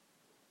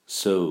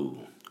So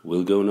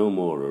we'll go no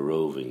more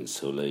a-roving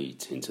so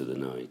late into the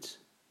night,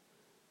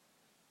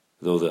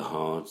 though the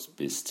heart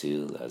be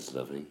still as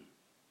loving,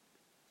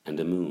 and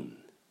the moon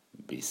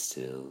be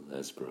still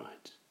as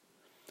bright.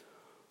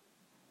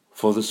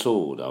 For the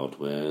sword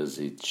outwears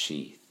its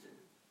sheath,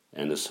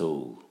 and the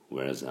soul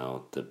wears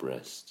out the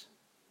breast,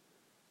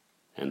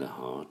 and the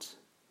heart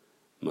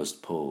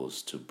must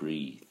pause to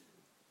breathe,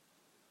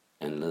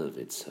 and love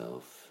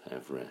itself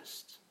have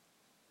rest.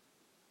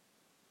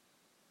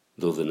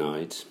 Though the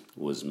night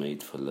was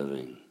made for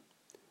loving,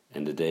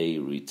 and the day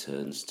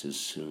returns too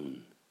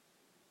soon,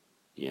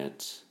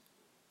 yet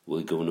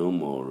we'll go no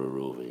more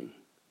a-roving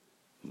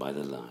by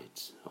the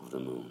light of the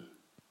moon.